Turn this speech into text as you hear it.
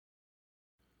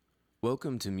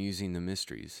Welcome to Musing the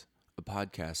Mysteries, a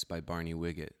podcast by Barney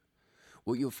Wiggett.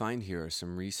 What you'll find here are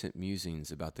some recent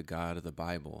musings about the God of the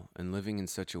Bible and living in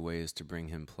such a way as to bring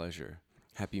him pleasure.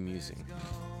 Happy musing.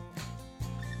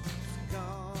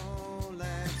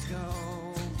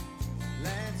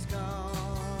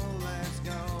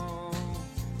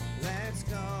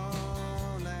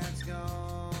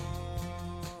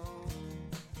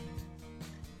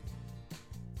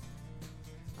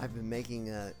 I've been making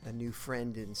a new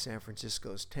friend in San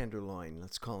Francisco's Tenderloin.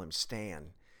 Let's call him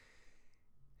Stan.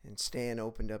 And Stan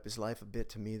opened up his life a bit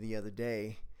to me the other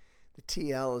day. The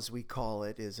TL, as we call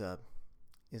it, is a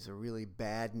really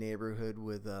bad neighborhood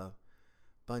with a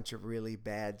bunch of really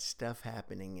bad stuff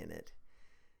happening in it.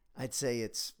 I'd say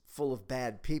it's full of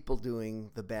bad people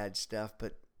doing the bad stuff,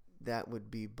 but that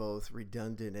would be both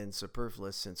redundant and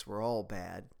superfluous since we're all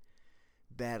bad.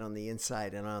 Bad on the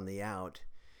inside and on the out.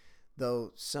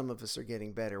 Though some of us are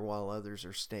getting better while others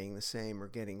are staying the same or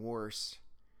getting worse.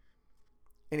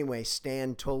 Anyway,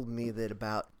 Stan told me that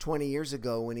about 20 years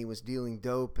ago when he was dealing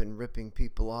dope and ripping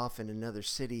people off in another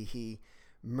city, he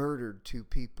murdered 2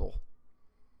 people.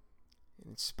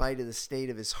 In spite of the state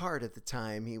of his heart at the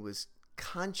time, he was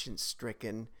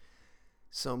conscience-stricken,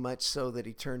 so much so that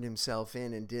he turned himself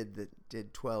in and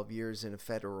did 12 years in a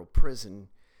federal prison.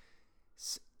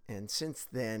 And since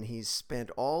then, he's spent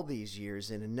all these years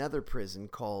in another prison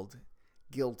called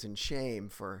Guilt and Shame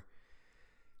for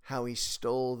how he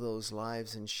stole those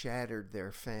lives and shattered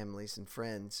their families and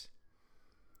friends.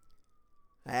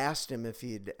 I asked him if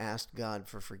he'd asked God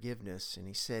for forgiveness, and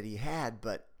he said he had,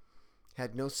 but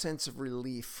had no sense of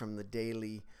relief from the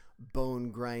daily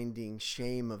bone-grinding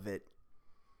shame of it.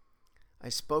 I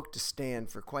spoke to Stan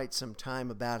for quite some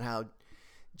time about how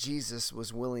Jesus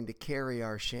was willing to carry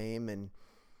our shame and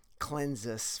cleanse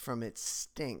us from its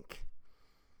stink.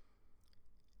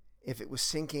 If it was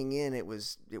sinking in, it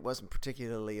wasn't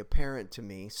particularly apparent to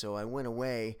me, so I went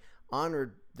away,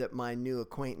 honored that my new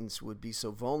acquaintance would be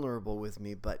so vulnerable with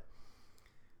me, but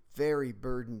very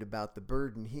burdened about the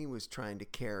burden he was trying to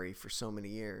carry for so many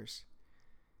years.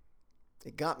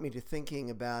 It got me to thinking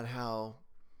about how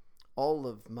all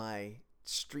of my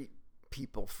street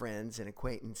people friends and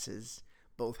acquaintances,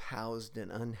 both housed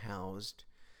and unhoused,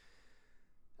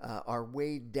 are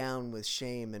weighed down with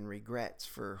shame and regrets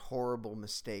for horrible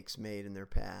mistakes made in their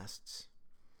pasts.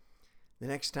 The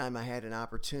next time I had an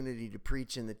opportunity to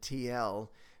preach in the TL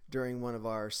during one of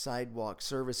our sidewalk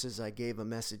services, I gave a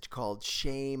message called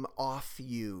Shame Off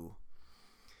You.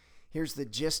 Here's the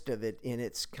gist of it in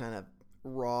its kind of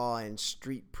raw and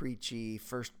street preachy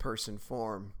first-person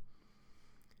form.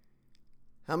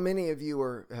 How many of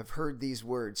you have heard these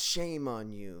words? Shame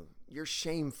on you. You're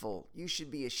shameful. You should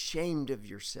be ashamed of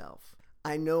yourself.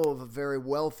 I know of a very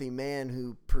wealthy man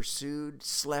who pursued,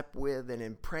 slept with, and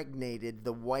impregnated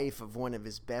the wife of one of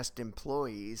his best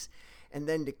employees, and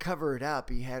then to cover it up,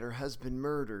 he had her husband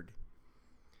murdered.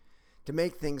 To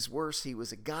make things worse, he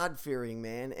was a God-fearing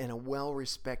man and a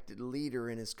well-respected leader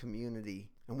in his community.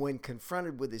 And when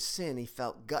confronted with his sin, he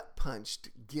felt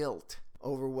gut-punched guilt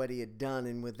over what he had done,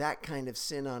 and with that kind of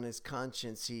sin on his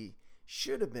conscience, he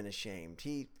should have been ashamed.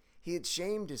 He had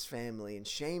shamed his family and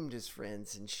shamed his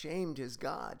friends and shamed his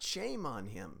God. Shame on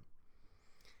him.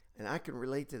 And I can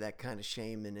relate to that kind of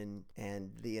shame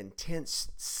and the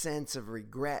intense sense of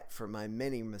regret for my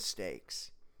many mistakes.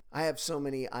 I have so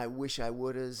many I wish I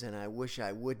would-has and I wish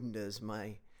I wouldn't-has.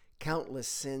 My countless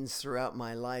sins throughout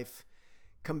my life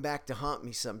come back to haunt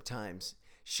me sometimes.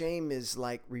 Shame is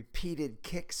like repeated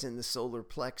kicks in the solar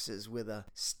plexus with a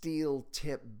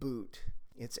steel-tipped boot.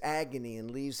 It's agony and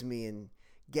leaves me in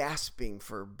gasping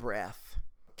for breath.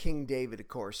 King David, of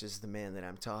course, is the man that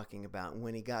I'm talking about. And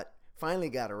when he finally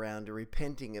got around to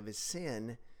repenting of his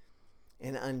sin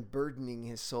and unburdening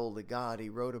his soul to God, he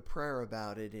wrote a prayer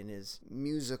about it in his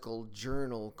musical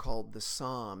journal called the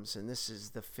Psalms. And this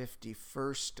is the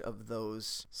 51st of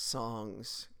those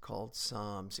songs called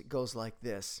Psalms. It goes like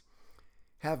this.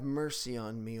 Have mercy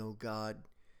on me, O God,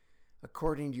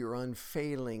 according to your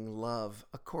unfailing love,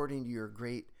 according to your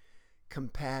great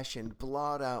compassion,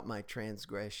 blot out my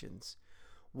transgressions.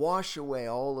 Wash away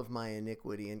all of my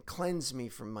iniquity and cleanse me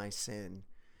from my sin.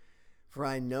 For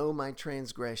I know my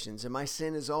transgressions, and my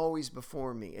sin is always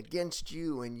before me. Against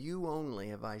you and you only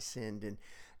have I sinned and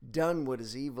done what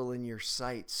is evil in your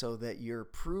sight, so that you're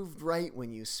proved right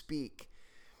when you speak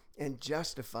and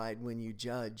justified when you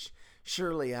judge.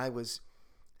 Surely I was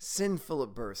sinful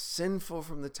at birth, sinful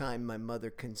from the time my mother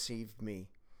conceived me.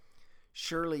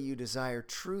 Surely you desire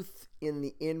truth in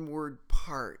the inward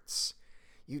parts.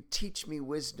 You teach me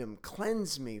wisdom.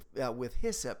 Cleanse me with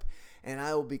hyssop, and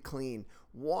I will be clean.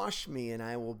 Wash me, and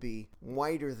I will be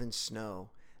whiter than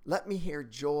snow. Let me hear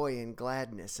joy and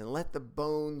gladness, and let the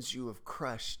bones you have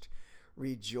crushed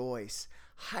rejoice.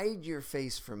 Hide your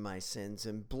face from my sins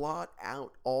and blot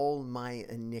out all my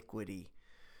iniquity.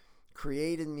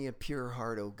 Create in me a pure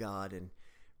heart, O God, and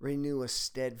renew a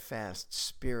steadfast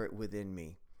spirit within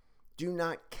me. Do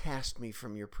not cast me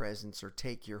from your presence or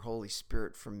take your Holy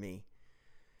Spirit from me.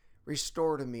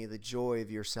 Restore to me the joy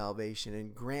of your salvation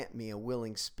and grant me a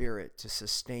willing spirit to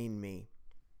sustain me.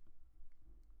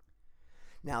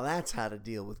 Now that's how to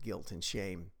deal with guilt and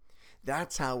shame.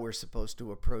 That's how we're supposed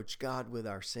to approach God with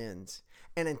our sins.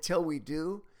 And until we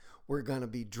do, we're going to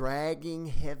be dragging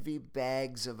heavy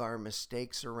bags of our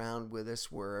mistakes around with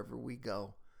us wherever we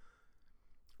go.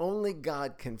 Only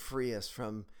God can free us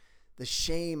from the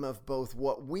shame of both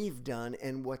what we've done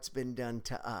and what's been done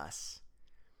to us.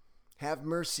 Have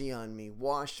mercy on me,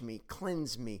 wash me,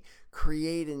 cleanse me,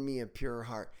 create in me a pure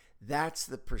heart. That's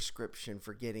the prescription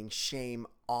for getting shame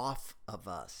off of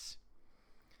us.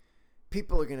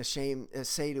 People are going to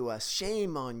say to us,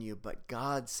 shame on you, but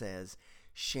God says,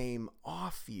 shame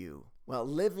off you. Well,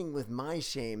 living with my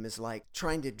shame is like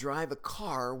trying to drive a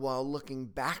car while looking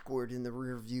backward in the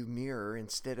rearview mirror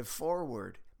instead of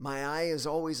forward. My eye is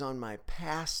always on my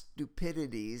past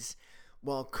stupidities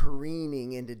while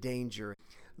careening into danger.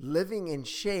 Living in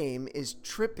shame is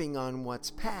tripping on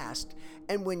what's past,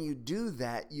 and when you do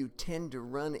that, you tend to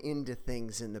run into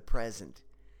things in the present.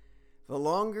 The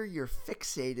longer you're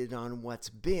fixated on what's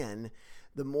been,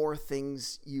 the more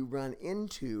things you run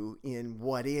into in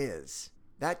what is.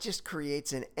 That just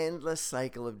creates an endless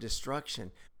cycle of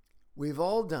destruction. We've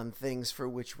all done things for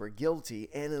which we're guilty,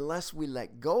 and unless we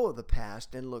let go of the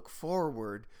past and look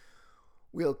forward,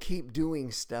 we'll keep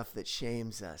doing stuff that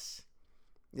shames us.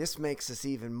 This makes us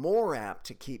even more apt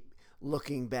to keep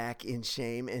looking back in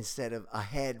shame instead of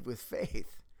ahead with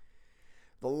faith.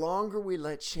 The longer we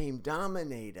let shame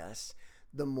dominate us,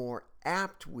 the more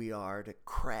apt we are to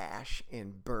crash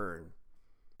and burn.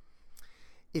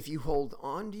 If you hold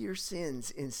on to your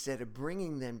sins instead of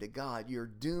bringing them to God, you're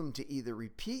doomed to either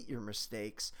repeat your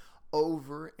mistakes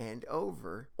over and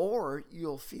over, or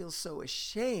you'll feel so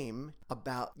ashamed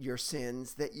about your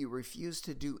sins that you refuse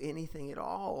to do anything at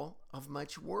all of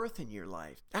much worth in your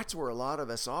life. That's where a lot of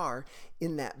us are,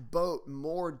 in that boat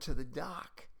moored to the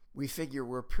dock. We figure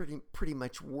we're pretty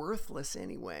much worthless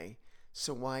anyway,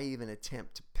 so why even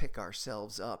attempt to pick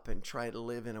ourselves up and try to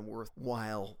live in a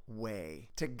worthwhile way?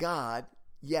 To God,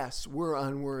 yes, we're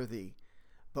unworthy,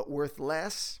 but worth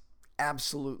less?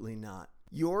 Absolutely not.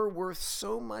 You're worth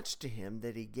so much to him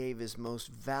that he gave his most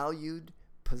valued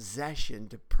possession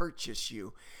to purchase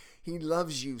you. He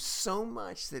loves you so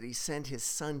much that he sent his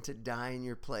son to die in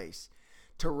your place,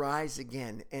 to rise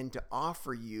again, and to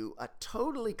offer you a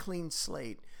totally clean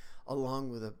slate along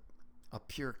with a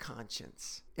pure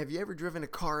conscience. Have you ever driven a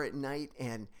car at night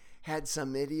and had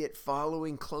some idiot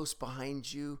following close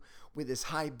behind you with his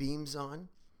high beams on?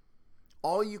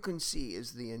 All you can see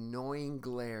is the annoying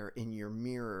glare in your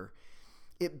mirror.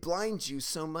 It blinds you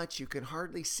so much you can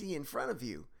hardly see in front of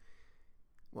you.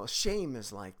 Well, shame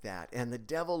is like that, and the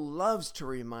devil loves to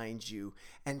remind you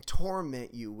and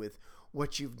torment you with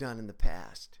what you've done in the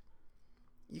past.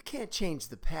 You can't change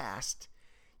the past.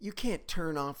 You can't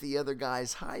turn off the other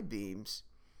guy's high beams,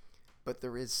 but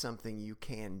there is something you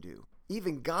can do.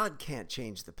 Even God can't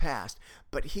change the past,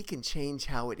 but he can change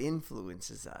how it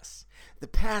influences us. The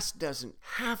past doesn't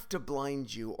have to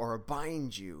blind you or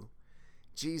bind you.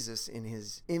 Jesus, in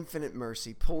his infinite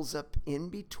mercy, pulls up in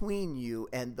between you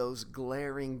and those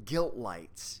glaring guilt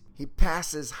lights. He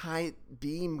passes high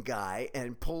beam guy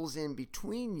and pulls in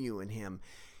between you and him.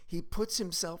 He puts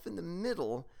himself in the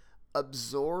middle,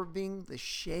 absorbing the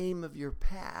shame of your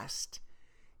past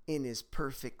in his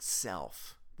perfect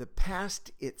self. The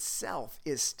past itself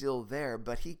is still there,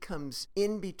 but he comes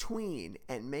in between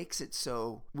and makes it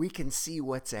so we can see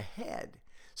what's ahead,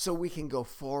 so we can go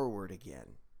forward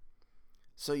again.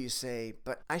 So you say,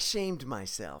 but I shamed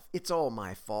myself. It's all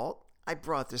my fault. I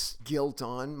brought this guilt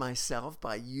on myself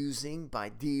by using, by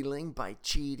dealing, by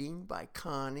cheating, by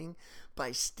conning,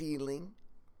 by stealing.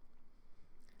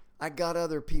 I got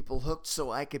other people hooked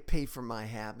so I could pay for my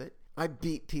habit. I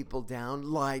beat people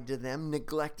down, lied to them,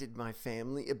 neglected my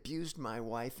family, abused my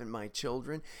wife and my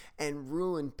children, and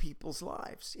ruined people's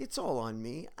lives. It's all on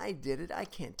me. I did it. I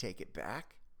can't take it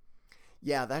back.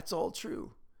 Yeah, that's all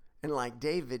true. And like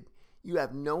David, you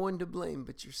have no one to blame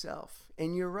but yourself.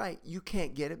 And you're right, you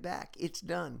can't get it back. It's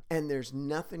done. And there's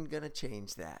nothing going to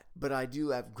change that. But I do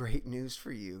have great news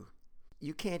for you.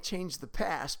 You can't change the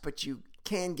past, but you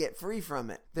can get free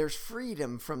from it. There's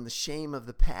freedom from the shame of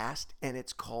the past, and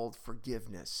it's called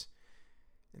forgiveness.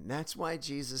 And that's why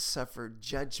Jesus suffered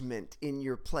judgment in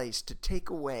your place to take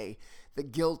away the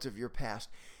guilt of your past.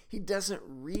 He doesn't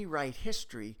rewrite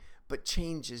history, but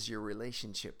changes your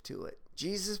relationship to it.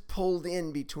 Jesus pulled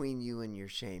in between you and your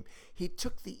shame. He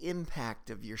took the impact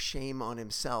of your shame on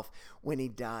himself when he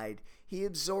died. He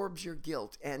absorbed your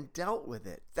guilt and dealt with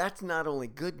it. That's not only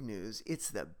good news, it's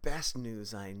the best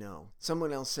news I know.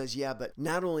 Someone else says, yeah, but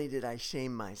not only did I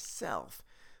shame myself,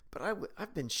 but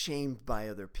I've been shamed by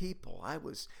other people. I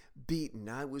was beaten,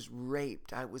 I was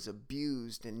raped, I was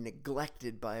abused and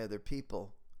neglected by other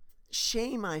people.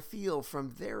 Shame I feel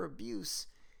from their abuse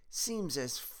seems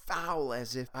as foul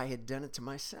as if I had done it to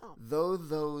myself. Though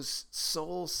those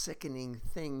soul-sickening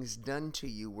things done to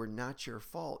you were not your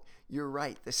fault, you're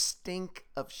right, the stink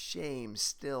of shame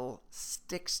still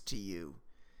sticks to you.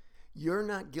 You're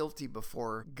not guilty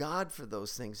before God for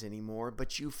those things anymore,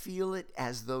 but you feel it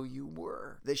as though you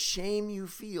were. The shame you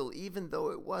feel, even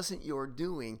though it wasn't your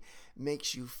doing,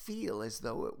 makes you feel as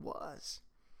though it was.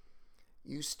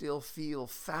 You still feel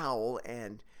foul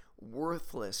and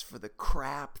worthless for the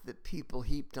crap that people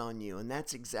heaped on you, and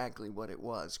that's exactly what it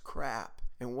was, crap.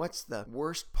 And what's the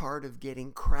worst part of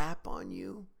getting crap on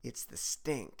you? It's the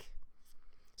stink.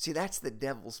 See, that's the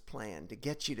devil's plan, to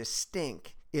get you to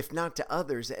stink, if not to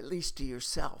others, at least to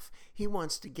yourself. He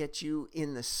wants to get you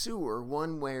in the sewer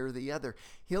one way or the other.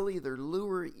 He'll either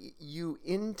lure you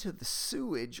into the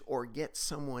sewage or get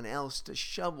someone else to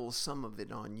shovel some of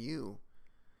it on you.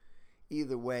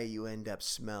 Either way, you end up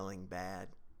smelling bad.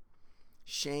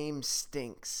 Shame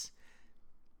stinks.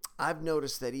 I've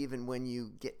noticed that even when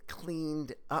you get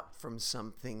cleaned up from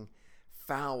something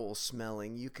foul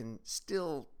smelling, you can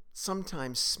still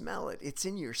sometimes smell it. It's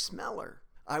in your smeller.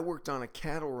 I worked on a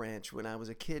cattle ranch when I was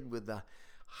a kid with the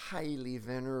highly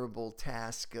venerable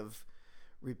task of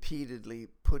repeatedly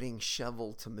putting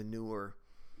shovel to manure.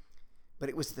 But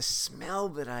it was the smell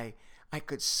that I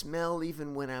could smell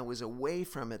even when I was away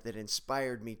from it that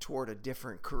inspired me toward a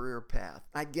different career path.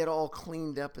 I'd get all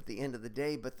cleaned up at the end of the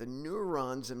day, but the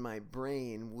neurons in my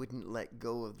brain wouldn't let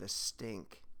go of the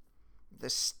stink. The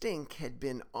stink had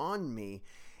been on me,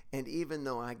 and even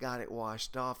though I got it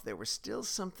washed off, there was still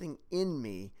something in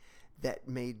me that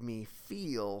made me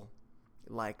feel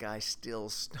like I still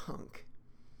stunk.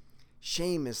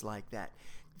 Shame is like that.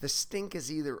 The stink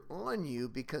is either on you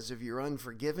because of your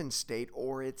unforgiven state,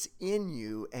 or it's in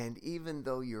you, and even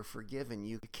though you're forgiven,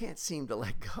 you can't seem to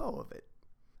let go of it.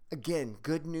 Again,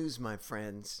 good news, my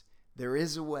friends. There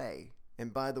is a way.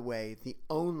 And by the way, the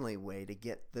only way to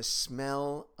get the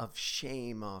smell of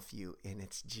shame off you, and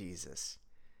it's Jesus.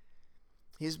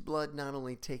 His blood not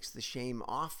only takes the shame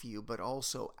off you, but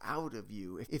also out of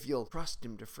you. If you'll trust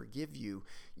him to forgive you,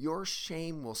 your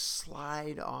shame will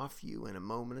slide off you in a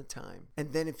moment of time.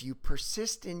 And then if you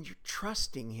persist in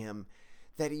trusting him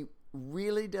that he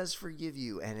really does forgive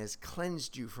you and has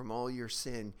cleansed you from all your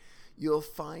sin, you'll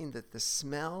find that the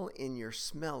smell in your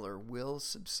smeller will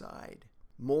subside.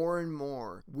 More and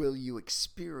more will you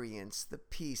experience the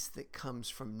peace that comes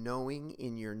from knowing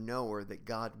in your knower that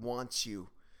God wants you,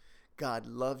 God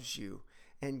loves you,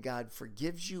 and God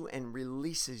forgives you and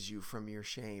releases you from your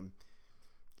shame.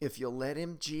 If you'll let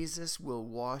him, Jesus will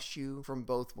wash you from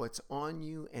both what's on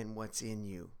you and what's in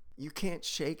you. You can't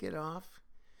shake it off.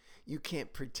 You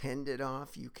can't pretend it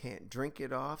off. You can't drink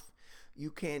it off.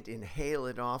 You can't inhale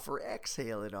it off or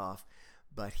exhale it off,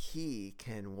 but he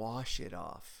can wash it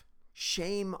off.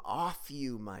 Shame off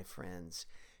you, my friends.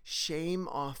 Shame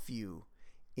off you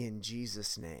in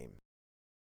Jesus' name.